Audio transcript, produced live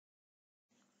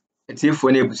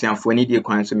Tiefo na ebusianfo ni die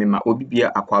kwan so me ma obi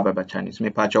bia akwa aba channel so me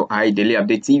pa cho I daily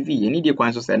update TV ni die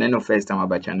kwan so say no first time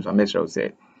aba channel so me sure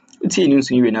say uti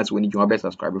news ni we na so ni jwa be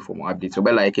subscribe for more updates so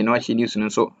be like no achi news no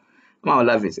so ma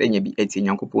love is enya bi eti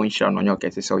nyankopon hira no nyo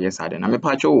kete so yes ade na me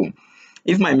pa cho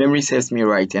if my memory serves me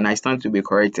right and I stand to be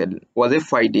corrected was it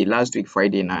Friday last week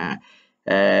Friday na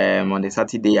on the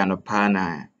Saturday anopa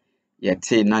na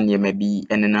yete na nyema bi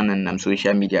enenanam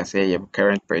social media say your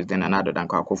current president and Addo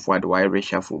Akufo-Addo why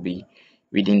reshuffle be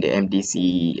within the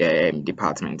MDCE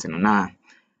department no na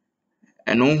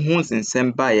eno hu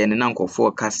nsensem ba ye na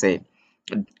nkofo ka say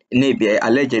na be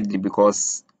allegedly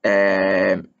because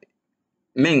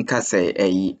men ka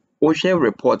say o share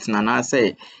report na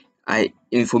say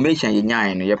information ye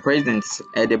nyae no your president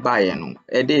the buy no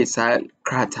dey sa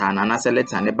krata na say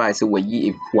letter ne buy say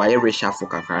wayi why reshuffle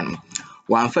kakra no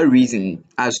one for reason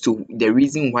as to the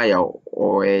reason why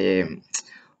or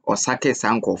sake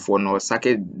sanko for no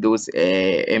sake those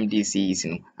MDCs,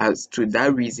 you know, as to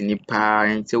that reason pa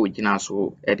until we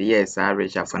so at the yes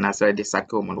reshuffle na so the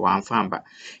sake one famba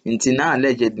until now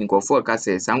allegedly go for ka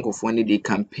say sanko for they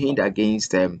campaigned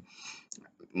against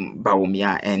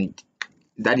Bawumai, and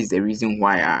that is the reason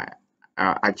why I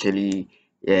actually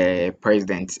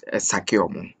president sake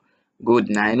good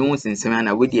na I know since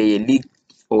na we dey leak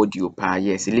audio pa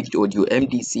yes leaked audio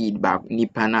MDC back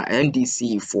nipa na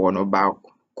MDC for no back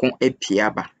kon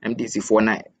epiaba MDC for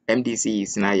na MDC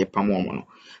is na ye pamo no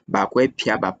back we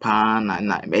epiaba pa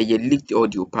na leaked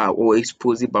audio pa o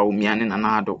expose Bawumai na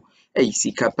Addo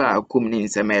sika pa akom ne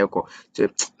nsem eko so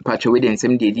patcho we dey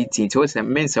nsem dey editing so say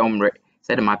men say omre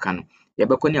said maka no ye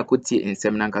be koni akoti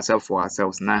nsem na nkasa for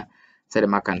ourselves na said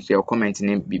maka no so comment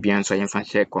ne bibian so yemfa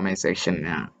share comment section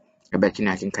na about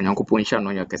I can yankopon hira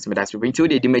no Kesi me that's until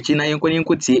the machi na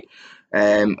yenkoti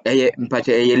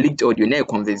leaked audio na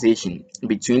conversation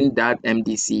between that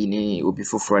MDC ni obi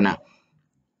foforo na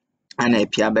ana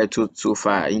epia beto so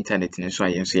far internet ni so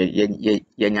ayen so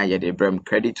yenya ye the bram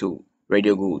credit to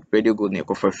radio good na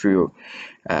kofa free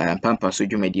pampa so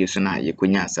dwumadi so na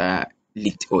yekonya sa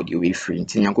leaked audio we free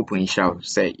nti yankopon hira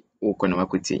say ukona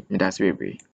makoti me that's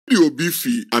baby obi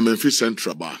fi Amenfi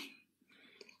Central ba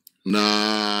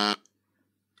na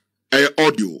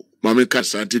audio mame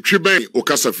kasa nti twiben o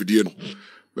kasa fidie no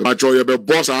ma cho ye be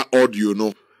boss audio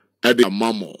no e de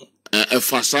mamo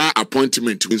fasa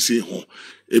appointment nsi ho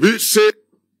ebi se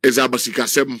ezabasika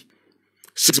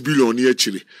 6 billion ni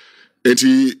achire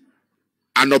enti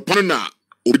anopan na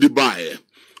obi buy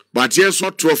but yes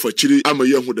what 12 achire am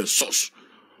ye hu the source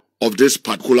of this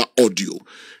particular audio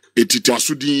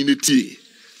etitwasudi ni ti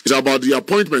is about the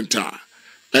appointment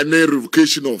and the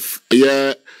revocation of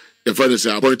if I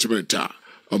say appointment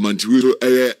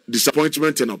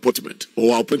disappointment and appointment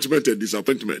or appointment and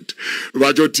disappointment.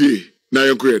 Rajoti na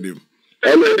yonko him.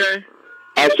 Okay.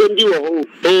 I send you a home.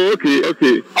 Oh,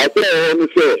 okay. I want to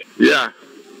say. Yeah.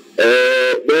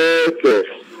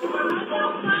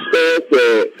 There's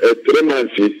 3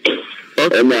 months.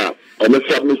 Okay. And I'm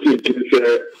submitting to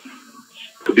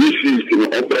this is in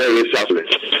open reshuffle.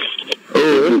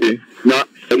 Oh, okay. Now,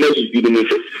 unless you do the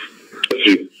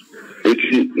it's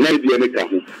not the only car.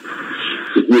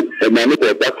 And I'm not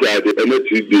back to the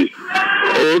MDCE.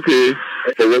 Okay.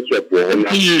 For what's your problem?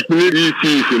 Okay.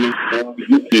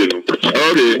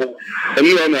 And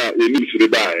you are need to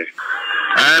buy.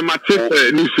 I'm a tip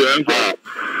news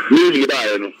Need to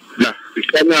buy. No, it's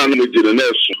coming on with the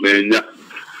nurse.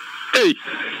 Hey,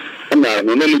 I'm not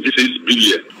no 6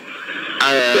 billion. I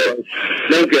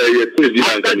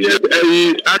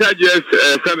just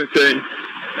saying.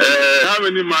 How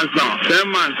many months now? 10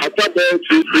 months. I thought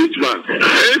 8 months.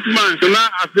 8 months. So now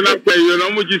I feel like you know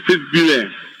much 6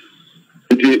 billion.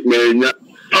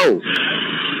 Oh,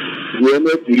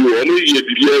 you only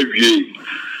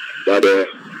but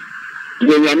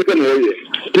when I'm going to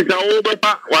take over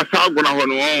what's out going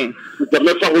on.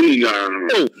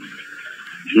 Oh,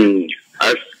 I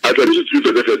thought you should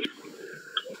do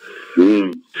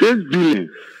 6 billion.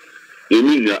 You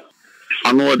mean that?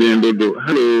 I know what they do.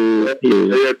 Hello.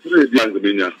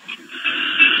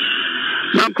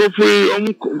 Now, Kofi,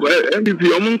 MVP,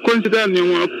 consider you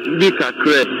big a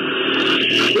crap.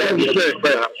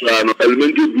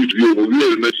 Elementary beauty,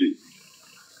 real messy.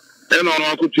 And on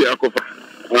our country, I cover.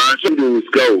 Something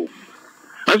with go.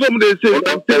 And some they say, a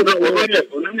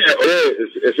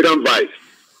second vice.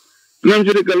 Nam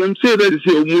say that is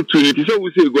a mood to it. So we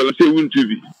say, go and say, win to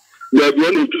be. You are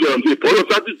going to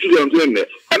the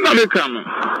I'm not coming.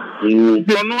 You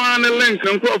know, one link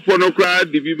and crop for no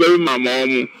crowd, the be very my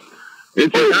mom.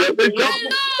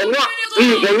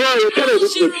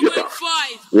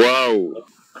 Wow.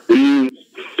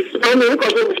 I know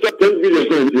what 10 billion.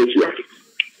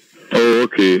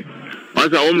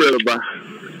 Once I remember.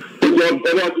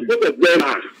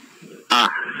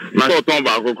 My thought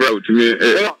about a crowd to me.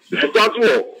 That's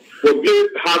all. For being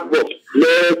hard work,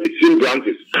 more 16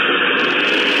 branches.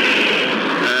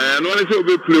 And when it's a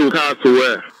bit blue car to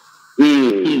wear.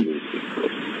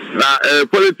 Now,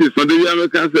 politics on the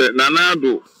American said,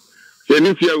 Nanado, and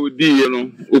if you would be,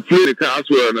 who play the car as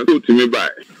well, and go to me by.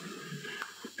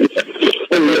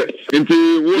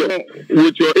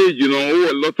 With your age, a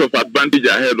lot of advantage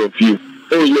ahead of you.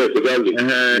 Oh, yes, exactly.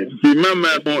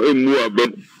 Remember, more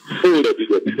about.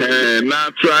 Now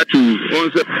try to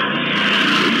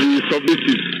be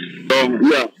submissive. So,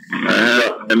 yeah.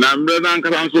 And I'm not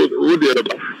going to.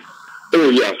 Oh,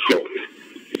 yeah, sure.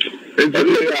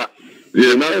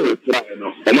 Yeah, now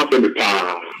I'm not going to.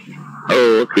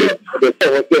 Oh, okay.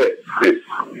 Oh,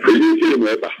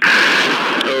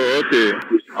 okay.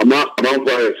 I'm not going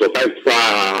to.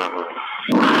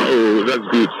 Oh, that's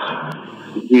good.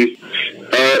 Me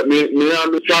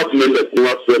and the staff members who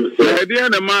are friends. The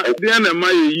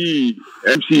enemy,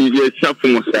 MC, they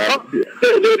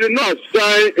did not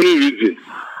sign any reason.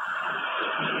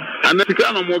 And I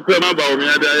can't more about me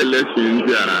at the elections.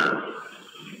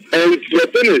 And the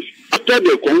finish after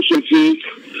the constituency,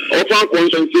 open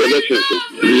constituency elections.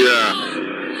 Yeah.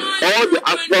 All the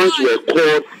aspirants were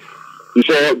called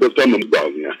before Dr.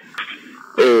 Mambawumai.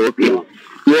 Oh, okay. To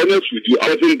be honest with you, I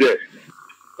wasn't there.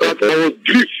 But I was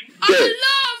grieved there.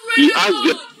 He asked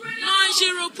them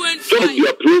some of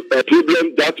their problem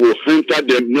that will hinder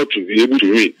them not to be able to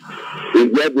win in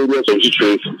their various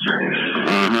constituencies.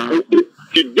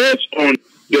 It based on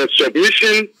the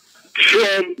submission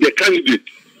from the candidate.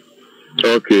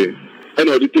 Okay. And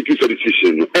the taking for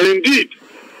decision. And indeed,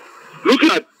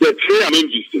 looking at the three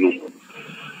amendments,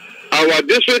 our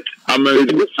district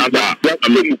amendments,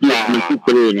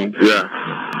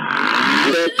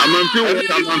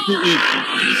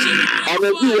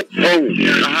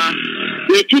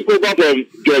 they took over from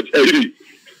Judge Eddie.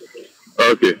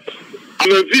 Okay.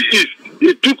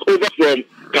 They took over from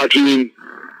Catherine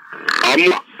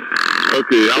Amma.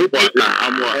 Okay,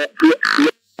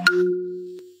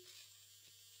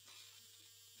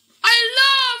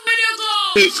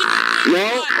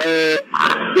 Now,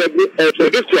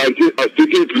 this quarantine has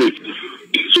taken place.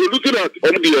 So looking at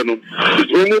MDCE,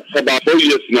 it's almost about 4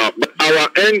 years now. But our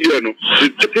end is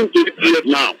taking 8 years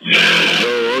now.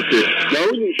 Oh, okay. Now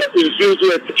when you start in things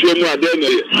like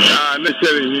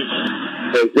necessarily.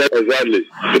 Exactly.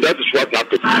 So that is what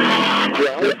happened. And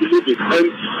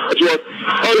it was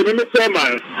all the minister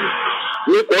man.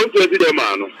 We can't tell the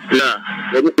man. Yeah.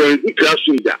 He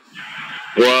crashing there.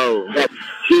 Wow.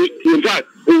 In fact,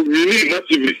 we need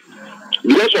massively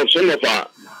because of some of our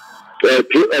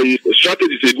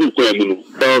strategies.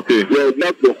 Okay. We are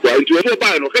not going to do it. I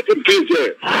want to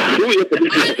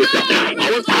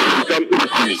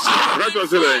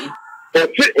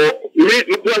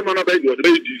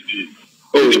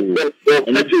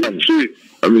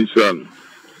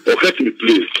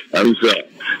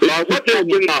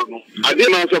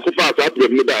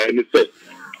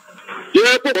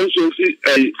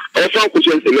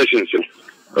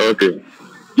okay.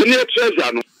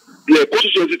 The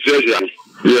constituency treasurer.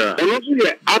 Yeah. And also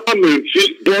the upper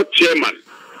board chairman.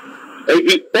 And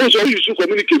also you should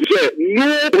communicate with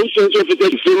no constituency officer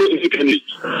to follow any candidate.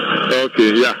 Okay,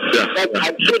 yeah. But I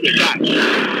told the guy.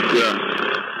 Yeah.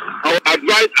 I would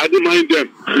advise, I don't mind them.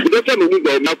 Because I don't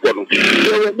know not one.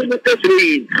 There were many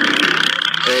cases.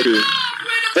 Okay.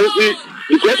 And see,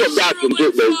 because of that,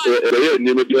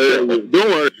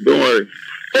 don't worry.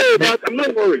 Oh, but I'm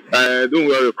not worried. Don't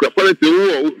worry. Quality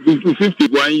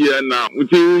 51 years now.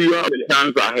 Until you have a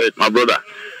chance ahead, my brother.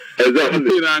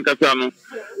 Exactly.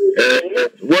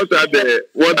 What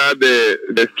are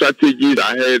the strategies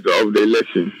ahead of the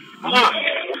election?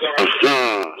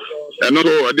 And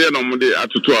also, I didn't know they are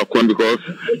to because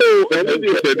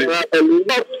there are a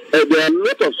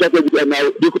lot of strategies and now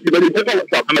they could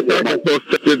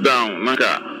sit down.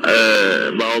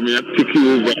 Bawumai take you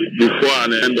over before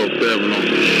an end of term.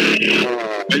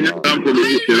 And you can't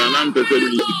police and I'm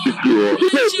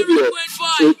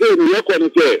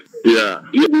yeah.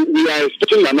 We are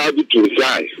expecting Anadu to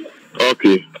resign.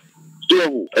 Okay. So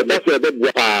that's a bit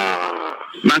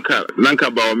Nanka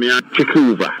Bawumai take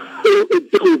over.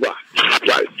 Take over.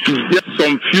 Right. Just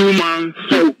some few months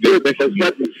to the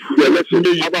election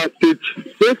about it.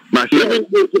 It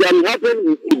can happen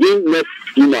within next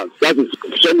 2 months. That is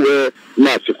somewhere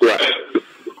not required.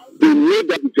 They made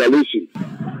that declaration.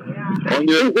 On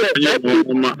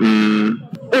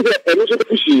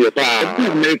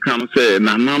say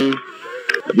Nanam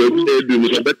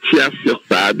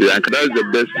that's the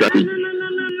best strategy.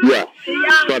 Yeah.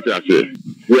 What I say.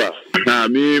 Yeah.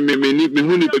 me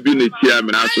who need to be in the chair,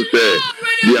 and I to say,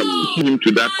 yeah, pushing him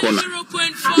to that corner.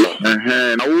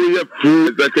 I will have proof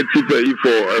executive for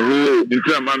a whole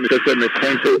interim person, a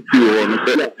consult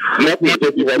not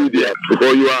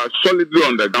because you are solidly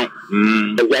on the ground.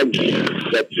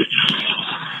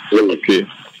 Okay.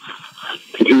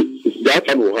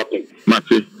 That will happen.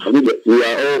 Matty. We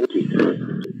are all okay.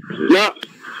 Now,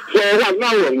 for 1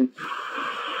 hour,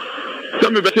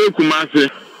 some of the Kumasi.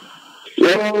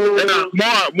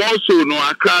 More so, no,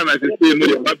 I can't. I say, no,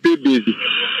 my baby.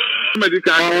 Somebody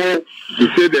can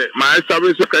say that my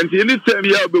service can anytime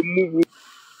you have a move.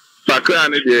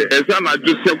 Sakran there, and some are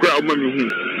just a crowd money.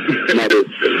 And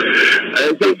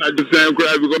some are just a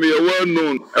crowd because we are well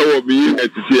known. I will be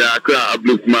at the see a crowd,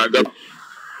 look, my God.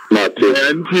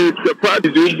 And the party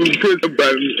will be faced by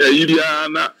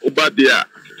Indiana Obadia.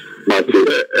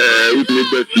 With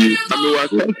liberty, I mean, was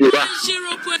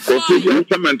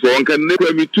one can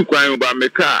never be too quiet about my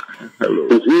car.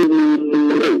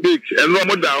 Big and no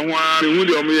more than one,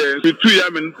 William, 2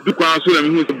 young men, the council and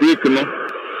who's a break, no.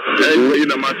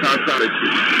 In a matter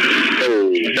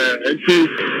and see,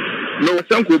 no,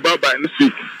 some go by and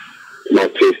speak.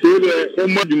 Not so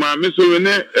much, my miss,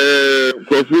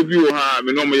 Crawford, you have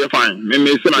no more fine. May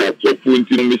say, I talk to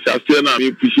Miss Astana,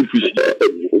 pushy.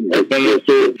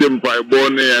 So, Tempai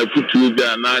born there, put you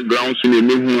there, now grounds in the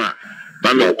Mihua.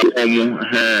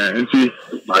 And see,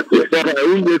 I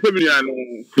won't be a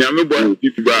Yamaban,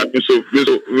 if you buy so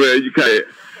where you can.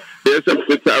 Yes, I'm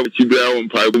better with you on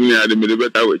Pioneer, the middle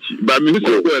better with you. But I mean,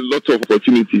 there are a lot of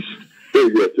opportunities. I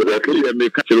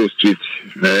make Catcher Street.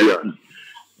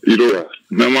 You know,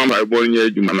 no man, I born here,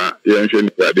 you man, you ain't sure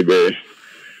that the bay.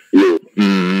 Who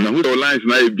the lines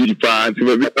now be part of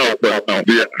a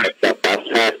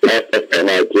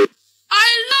I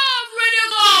love Radio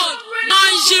Gold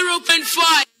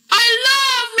 90.5. I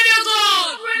love Radio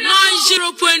Gold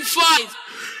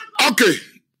 90.5. Okay.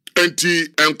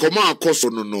 And command cost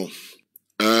no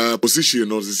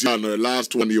position of the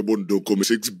last 1 year bond do come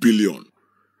 6 billion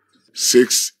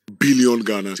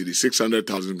Ghana cedis,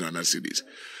 600,000 Ghana cedis.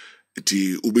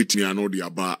 Iti ubiti ano di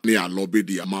aba ni a lobby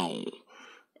di amount.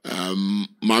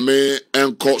 Mame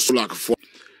enko solak for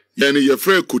yani ye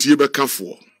frɛ kuti be ka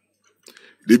for.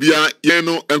 De bia ye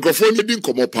no enkofo ni din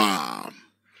komo pa.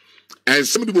 And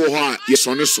some people ha ye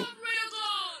sone so.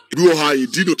 Bi wo ha ye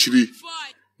di no chiri.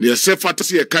 Near Sefat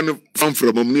a kind of fun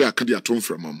from a near Candiaton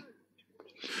from them.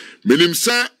 Meaning,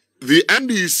 sir, the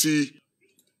MDCE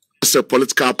is a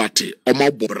political party,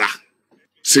 Omabora,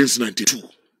 since 92.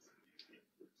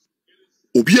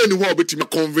 Obi anyone bet me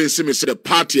convince me say the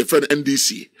party of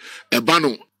NDC, a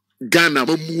bano, Ghana,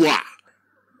 Mamua,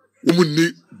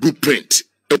 woman blueprint,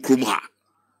 Akroma.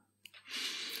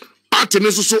 Party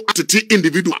so at the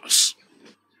individuals.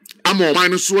 I'm all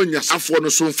minus one, yes, I for no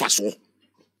so fast.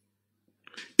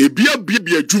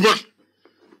 Ebia juma.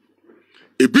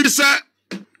 Ebisa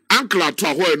uncle to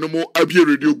ahoy no more abia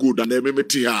radio good and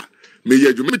emeti ha. Me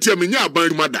ye juma meti me nya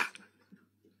aban mada.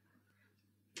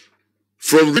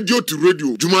 From radio to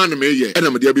radio, juma na me ye na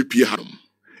me dia be pie hanom.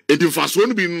 Enti faso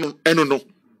no bi no eno no.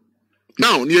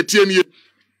 Now ne tie ne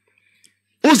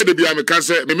o se de bia me ka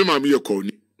se me ma me ye ko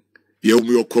ni. Ye o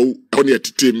me ye ko o ne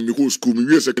tete me ko school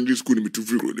me secondary school me to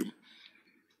free road.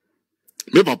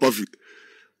 Me papa fi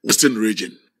Western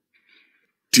region.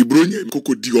 Tibronya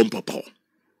koko di on papa.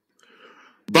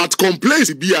 But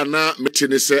complaints be ana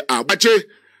metene say abache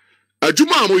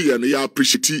adwuma mo ye no ya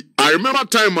appreciate. I remember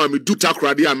time I me do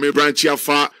takrade and me branch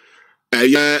afa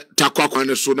takwa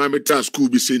ne so na me tra school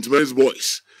be St. Mary's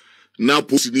Boys. Now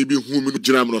post ni bi hu me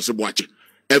gina me no se boache.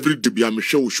 Every day be am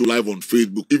show live on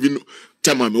Facebook. Even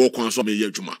time I me work on so me ye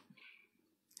adwuma.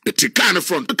 Etika ne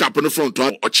front, cap ne front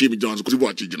to ochi me Jones ko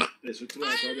boache gina.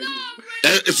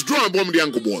 It's true I'm bomb the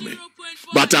uncle boy.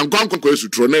 But I'm going to go to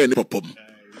Trone and Popom.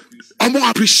 I'm more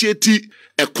appreciate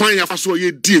a coin of us or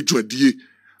ye dear Jodie.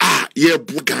 Ah, ye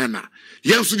Bugana.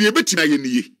 Yes, the betina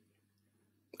ye.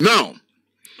 Now,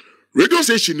 radio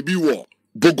station be war,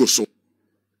 Bogoso.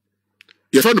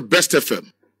 You found the best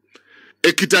FM.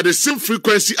 It at the same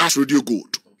frequency as Radio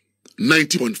Gold,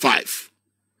 90.5.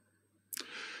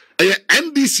 A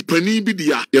NDC penny be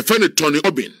dia, you found a Tony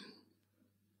Obin.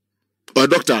 Or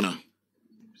Dr. Anna.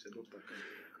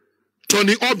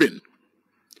 Tony Obin,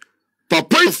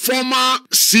 Papa former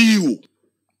CEO,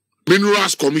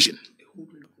 Minerals Commission.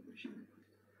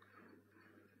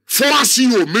 Former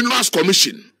CEO, Minerals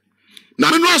Commission.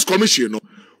 Now, Minerals Commission,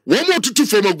 one more to two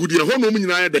former good year, one woman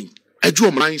in Ireland, a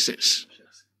drum license.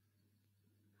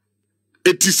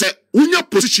 It is a unya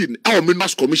position, our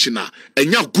Minerals Commissioner,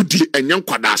 and young goodie and young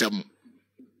quadasam.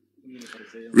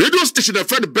 Radio station, I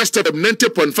find the best of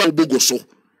 90.5 Bogoso.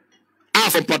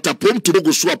 from Patapom to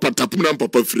go so Patapum and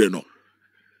Papa Freno.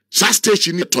 Sa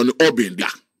station ni Tony Obinda.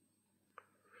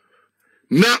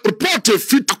 Na report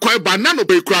fit akwa banana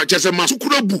be kra chese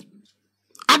masukura bu.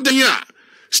 Adenya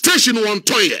station one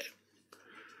toye.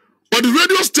 But the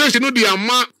radio station no the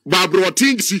ama Barbara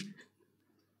Tingsi.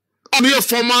 On your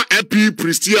former MP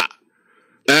Pristia.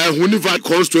 Huniva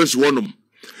constituency one.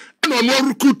 And on one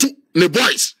recruit ne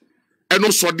boys. And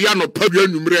also the ano pabia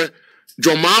numere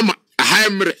Jomama a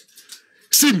high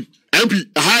Sim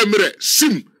MP a high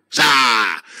Sim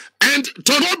sa and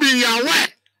Tonobi yawe.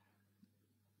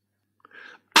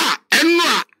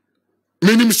 Enwa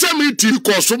minim semi TV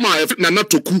kosoma Nana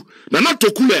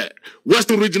Toku le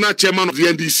Western Regional Chairman of the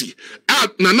NDC.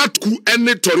 Nana Toku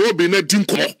ene Tonobi na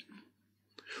dinko.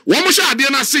 Womo sha ade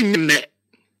na sing ne.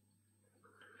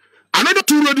 Another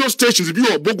 2 radio stations bi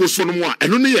obogo so no mo a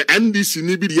eno ne NDC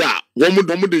ni bi dia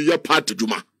womo de ye part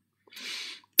djuma.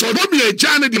 Tonobi e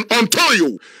jane din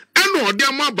Ontario eno ode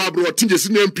ama Babro Otinjesi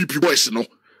na MPP boys no.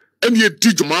 And ye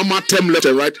did mama term left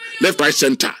and right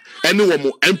center. Anyone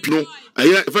more MP no. I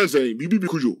hear friends saying Bibi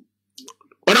Kujo.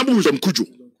 Honorable some Kujo.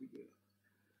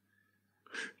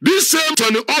 This same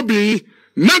Tony Obi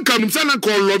Nanka Msana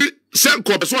call lobby sent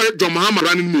call so John Mahama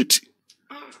running mate.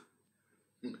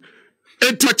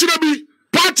 A Tachirabi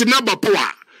party number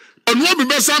power. And what be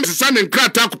best Sam San and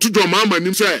Kratak to John Mahama and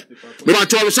him say. Me I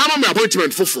told some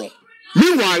appointment for.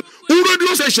 Meanwhile, who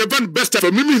radio say Chevan best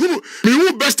for me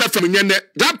who best for me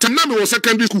that time I was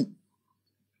secondary school.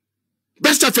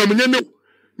 Best for me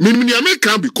me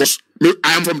can because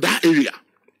I am from that area.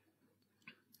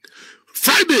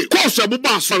 Friday, course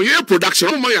Abuba so here production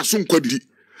on my soon kwadi.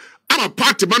 I'm a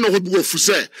party man who go for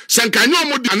say Sankanyo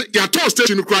mo ya ton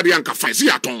station crowd yanka fight see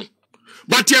aton.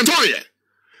 But yentoye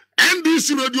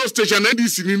NDC radio station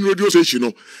NDC radio station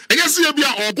no. And you see be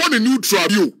a born a neutral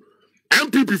view.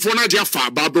 MPP for Nigeria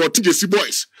far Barbara Tingesi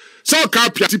boys. So ka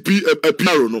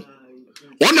PRO no.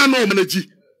 Ona no manage.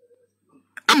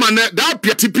 Amane that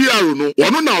PRO no.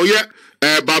 Ono na oye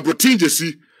Barbara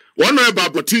Tingesi. Ono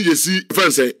Barbara Tingesi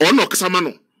friend say ono kasama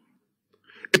no.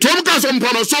 Etom ka so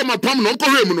mpam so mapam no ko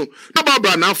hwem no. Na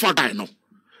Barbara na afa guy no.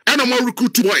 Ena mo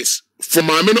recruit boys for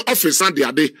my main office and the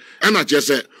ade. Ena je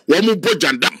say wo mo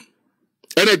bojandam.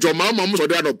 Ena joma mo so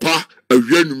de no pa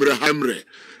awie numere hamre.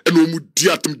 And we would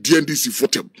diatum DNDC for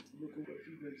them.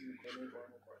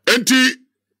 Enti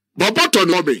Babaton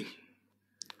lobby.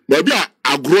 Babia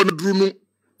agro na druno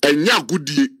enya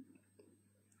goodie.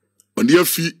 On the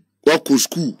fee work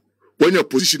school when your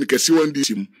position Kesi one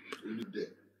dim.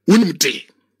 Unimte.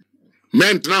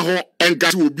 Meant na ho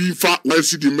enka will be far one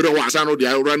city mirror was no the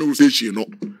Iranian station no.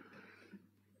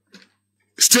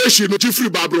 Station no Jeffrey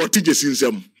Barbara Otinjesi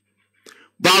insem.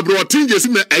 Barbara Otinjesi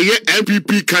na eye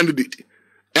MPP candidate.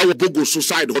 Ewo bogo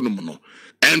suicide hono no.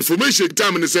 Information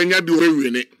time in the senya di we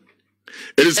win it.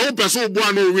 It is all person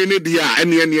bo no win it dia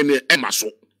ene ema so.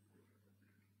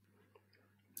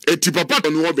 Eti papa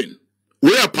on Robin.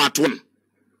 We are part 1.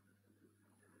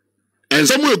 And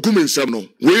somewhere gumen sem no.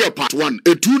 We are part 1.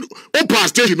 Etu o part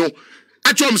station no.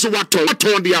 Actually so what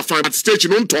ton dia fan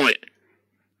station on ton.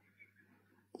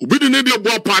 Obi de ne dia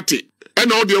bo party.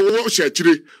 And all the wo share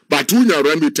but unya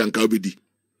ran meet anka obidi.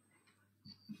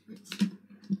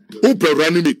 Open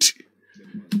running meet.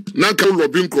 Now can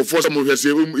Robin Crawford some of us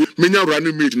say many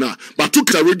running meet now. But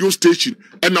took a radio station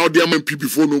and now the MPP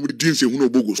before nobody didn't say who no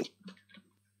bogos.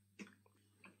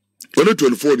 Only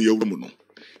 24 year woman.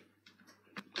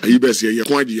 Are you best here? You're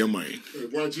quite the mind.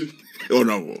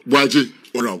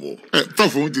 Honorable.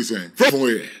 From to say. From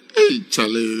where? Hey,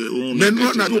 Charlie. Then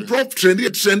not prop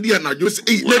trendy and I just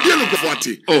say, let me look for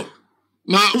it. Oh.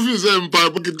 Now, if you say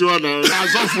Empire Pocket to another,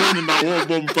 as often in the war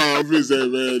bomb, if you say,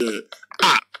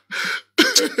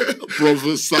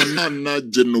 Professor Nana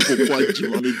Genoquaji,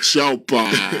 Chaupa.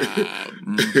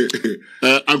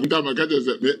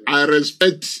 I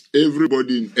respect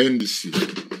everybody in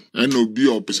NDC and will be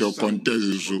opposite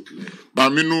contest.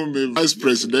 But I know vice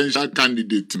presidential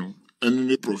candidate, no,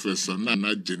 and Professor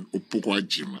Nana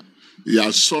Genoquaji.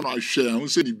 Ya son a share, who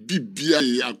said the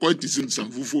BBI, a quite is in some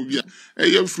phobia,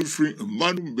 a free,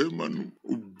 manu be manu,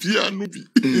 Bianubi.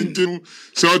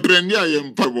 So Trenia, I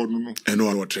am Pavon. And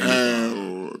what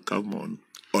trend? Come on.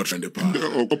 Or trend the power.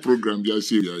 Or program, ya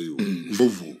see you.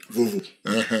 Vovo.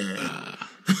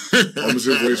 I'm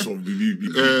the voice of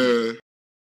BBB.